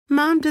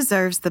Mom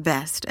deserves the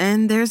best,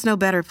 and there's no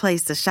better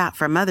place to shop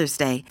for Mother's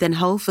Day than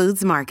Whole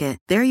Foods Market.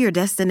 They're your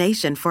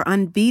destination for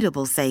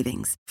unbeatable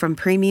savings, from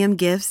premium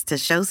gifts to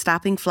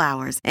show-stopping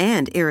flowers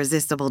and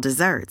irresistible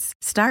desserts.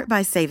 Start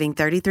by saving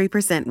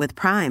 33% with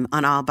Prime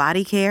on all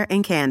body care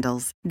and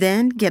candles.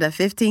 Then get a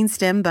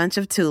 15-stem bunch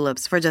of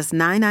tulips for just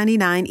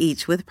 $9.99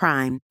 each with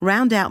Prime.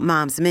 Round out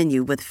Mom's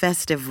menu with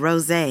festive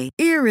rosé,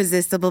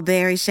 irresistible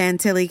berry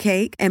chantilly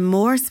cake, and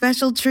more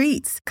special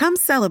treats. Come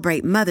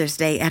celebrate Mother's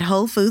Day at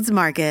Whole Foods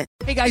Market.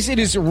 Hey guys, it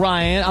is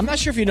Ryan. I'm not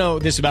sure if you know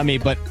this about me,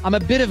 but I'm a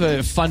bit of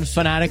a fun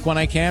fanatic when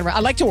I can. I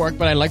like to work,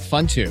 but I like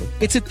fun too.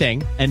 It's a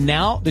thing. And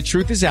now the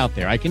truth is out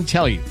there. I can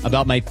tell you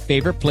about my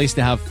favorite place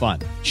to have fun.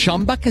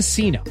 Chumba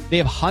Casino. They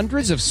have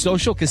hundreds of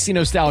social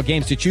casino style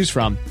games to choose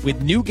from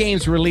with new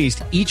games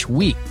released each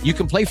week. You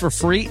can play for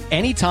free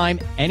anytime,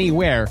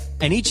 anywhere.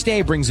 And each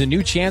day brings a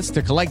new chance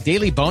to collect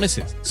daily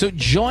bonuses. So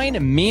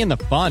join me in the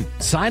fun.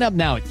 Sign up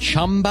now at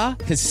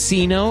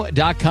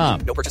ChumbaCasino.com.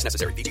 No purchase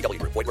necessary.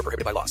 VGW. Void where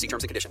prohibited by law. See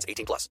terms and conditions.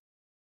 18+.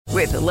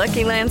 With the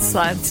Lucky Land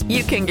Slots,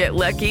 you can get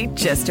lucky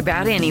just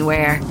about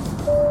anywhere.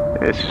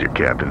 This is your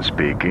captain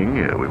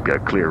speaking. We've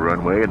got clear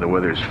runway and the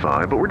weather's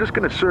fine, but we're just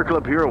going to circle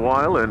up here a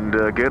while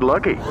and get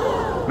lucky.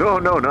 No,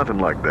 nothing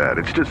like that.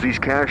 It's just these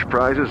cash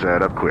prizes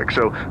add up quick.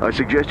 So I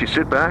suggest you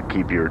sit back,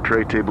 keep your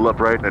tray table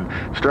upright, and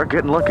start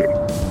getting lucky.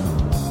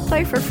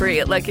 Play for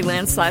free at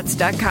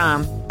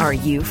LuckyLandSlots.com. Are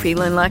you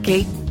feeling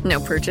lucky? No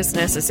purchase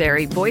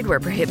necessary. Void where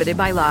prohibited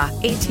by law.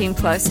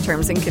 18+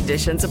 terms and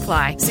conditions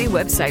apply. See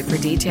website for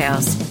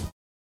details.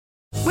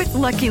 With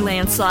Lucky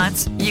Land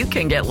Slots, you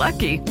can get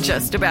lucky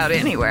just about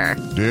anywhere.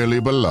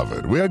 Dearly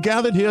beloved, we are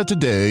gathered here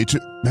today to...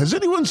 Has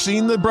anyone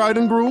seen the bride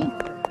and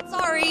groom?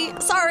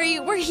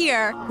 Sorry, we're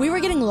here. We were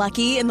getting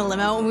lucky in the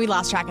limo and we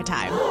lost track of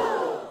time.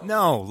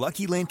 No,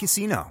 Lucky Land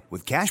Casino,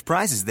 with cash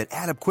prizes that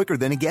add up quicker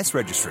than a guest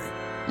registry.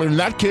 In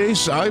that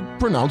case, I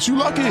pronounce you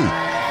lucky.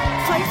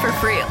 Play for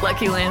free at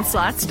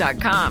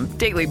LuckyLandSlots.com.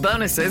 Daily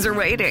bonuses are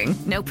waiting.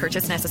 No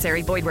purchase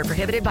necessary. Void where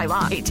prohibited by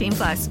law.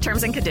 18+.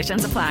 Terms and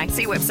conditions apply.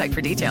 See website for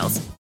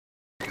details.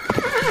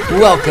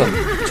 Welcome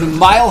to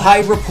Mile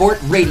High Report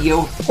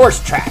Radio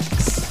Horse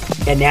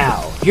Tracks. And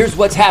now, here's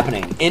what's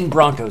happening in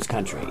Broncos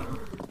country.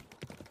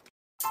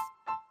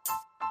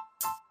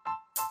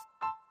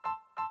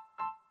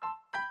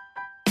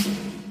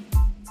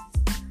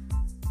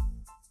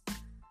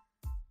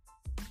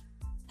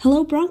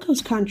 Hello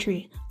Broncos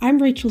country,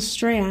 I'm Rachel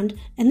Strand,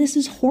 and this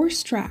is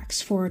Horse Tracks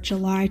for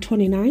July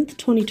 29th,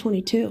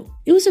 2022.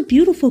 It was a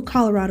beautiful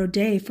Colorado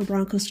day for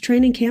Broncos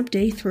training camp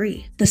day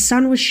 3. The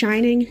sun was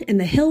shining, and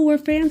the hill where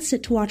fans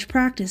sit to watch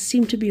practice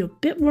seemed to be a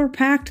bit more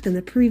packed than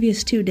the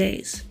previous 2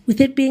 days.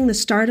 With it being the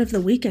start of the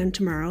weekend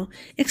tomorrow,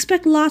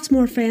 expect lots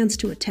more fans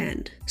to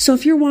attend. So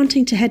if you're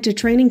wanting to head to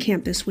training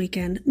camp this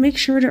weekend, make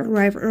sure to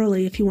arrive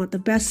early if you want the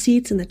best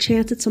seats and the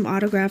chance at some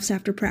autographs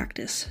after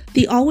practice.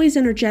 The always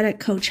energetic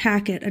Coach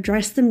Hackett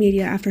addressed the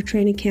media after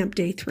training camp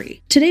day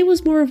 3. Today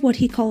was more of what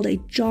he called a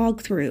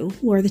jog-through,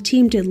 where the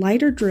team did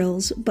lighter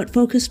drills but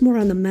focused more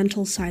on the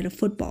mental side of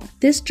football.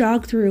 This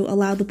jog-through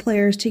allowed the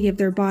players to give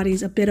their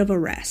bodies a bit of a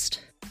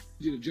rest.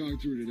 Did a jog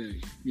through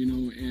today,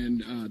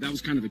 and that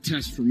was kind of a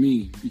test for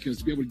me, because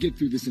to be able to get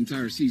through this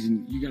entire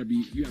season, you have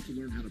to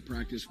learn how to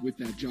practice with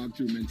that jog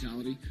through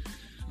mentality.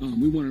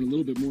 We wanted a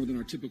little bit more than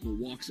our typical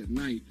walks at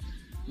night,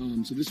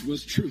 so this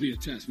was truly a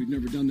test. We've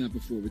never done that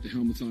before with the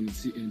helmets on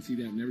and see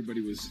that, and everybody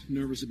was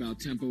nervous about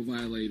tempo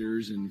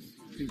violators and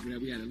things like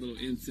that. We had a little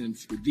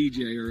instance with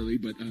DJ early,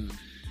 but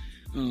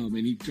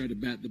and he tried to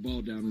bat the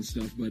ball down and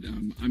stuff. But,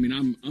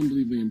 I'm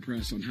unbelievably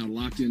impressed on how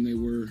locked in they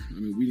were.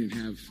 We didn't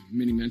have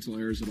many mental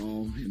errors at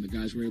all, and the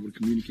guys were able to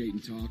communicate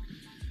and talk,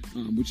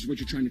 which is what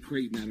you're trying to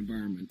create in that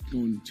environment.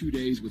 Going 2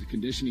 days with a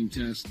conditioning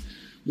test,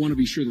 want to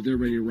be sure that they're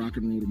ready to rock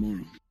and roll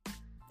tomorrow.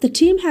 The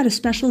team had a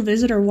special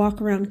visitor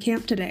walk around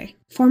camp today.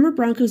 Former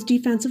Broncos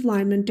defensive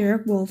lineman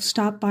Derek Wolfe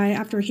stopped by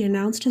after he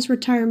announced his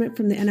retirement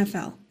from the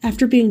NFL.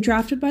 After being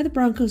drafted by the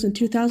Broncos in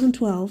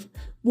 2012,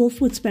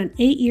 Wolfe would spend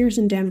 8 years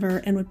in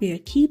Denver and would be a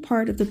key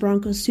part of the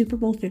Broncos' Super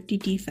Bowl 50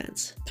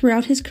 defense.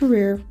 Throughout his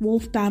career,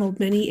 Wolfe battled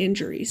many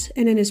injuries,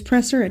 and in his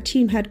presser at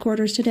team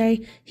headquarters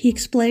today, he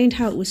explained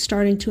how it was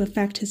starting to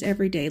affect his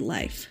everyday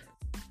life.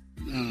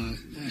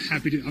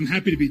 I'm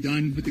happy to be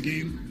done with the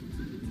game,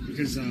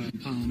 because I'm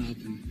piling up,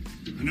 and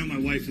I know my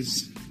wife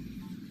is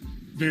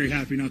very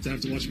happy not to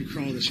have to watch me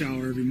crawl to the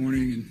shower every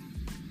morning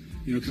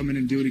and, come in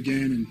and do it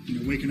again,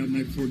 and, waking up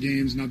night before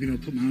games, not being able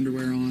to put my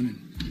underwear on and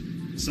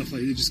stuff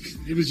like that.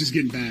 It was just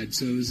getting bad.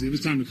 So it was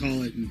time to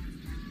call it. And,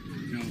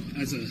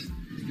 I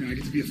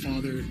get to be a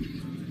father, I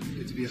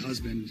get to be a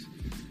husband,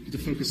 I get to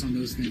focus on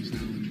those things now.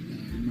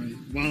 And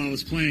while I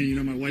was playing,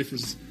 my wife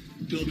was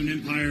building an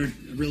empire,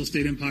 a real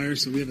estate empire.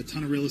 So we have a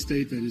ton of real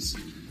estate that is,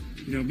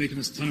 making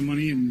us a ton of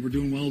money, and we're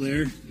doing well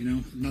there.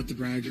 Not to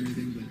brag or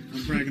anything, but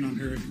I'm bragging on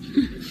her.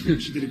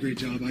 She did a great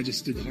job. I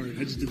just did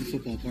the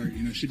football part.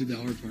 She did the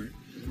hard part.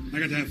 I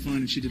got to have fun,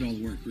 and she did all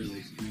the work.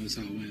 Really, that's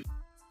how it went.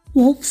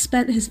 Wolf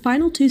spent his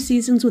final 2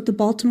 seasons with the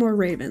Baltimore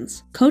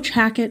Ravens. Coach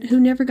Hackett, who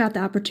never got the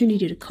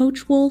opportunity to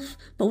coach Wolf,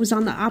 but was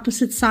on the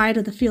opposite side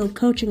of the field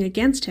coaching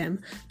against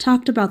him,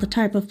 talked about the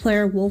type of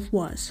player Wolf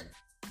was.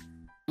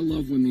 I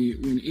love when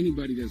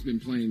anybody that's been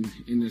playing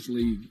in this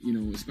league,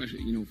 especially,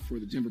 for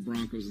the Denver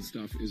Broncos and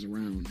stuff is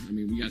around. I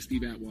mean, we got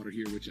Steve Atwater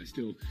here, which I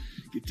still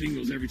get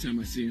tingles every time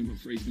I see him. I'm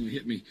afraid he's going to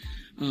hit me.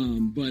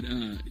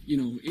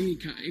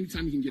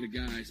 Anytime you can get a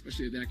guy,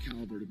 especially of that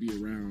caliber, to be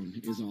around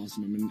is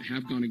awesome. I mean,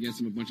 have gone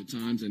against him a bunch of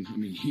times, and I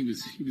mean, he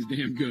was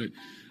damn good.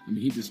 I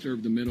mean, he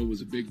disturbed the middle,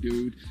 was a big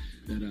dude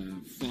that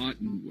fought,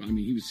 and I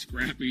mean, he was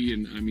scrappy,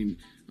 and I mean,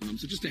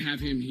 so just to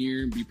have him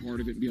here and be part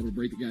of it and be able to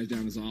break the guys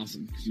down is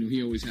awesome. Because,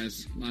 he always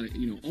has a lot of,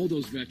 all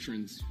those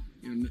veterans,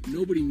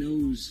 nobody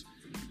knows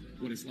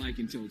what it's like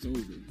until it's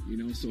over,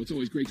 So it's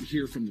always great to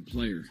hear from the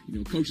player.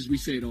 Coaches, we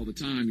say it all the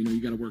time,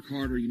 you got to work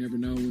harder. You never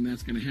know when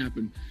that's going to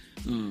happen.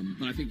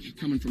 But I think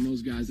coming from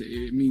those guys,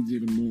 it means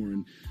even more.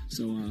 And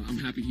so I'm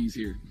happy he's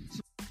here.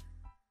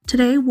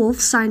 Today, Wolf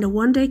signed a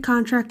 1-day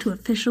contract to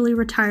officially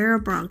retire a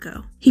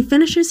Bronco. He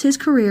finishes his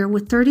career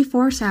with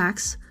 34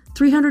 sacks,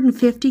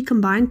 350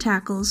 combined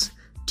tackles,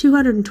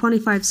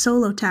 225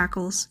 solo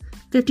tackles,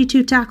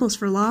 52 tackles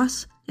for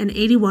loss, and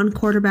 81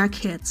 quarterback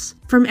hits.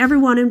 From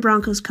everyone in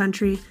Broncos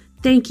country,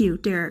 thank you,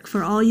 Derek,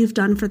 for all you've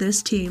done for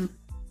this team.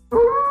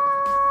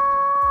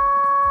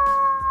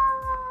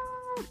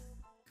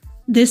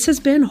 This has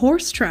been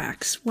Horse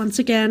Tracks. Once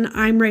again,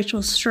 I'm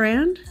Rachel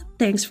Strand.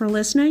 Thanks for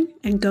listening,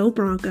 and go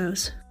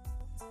Broncos.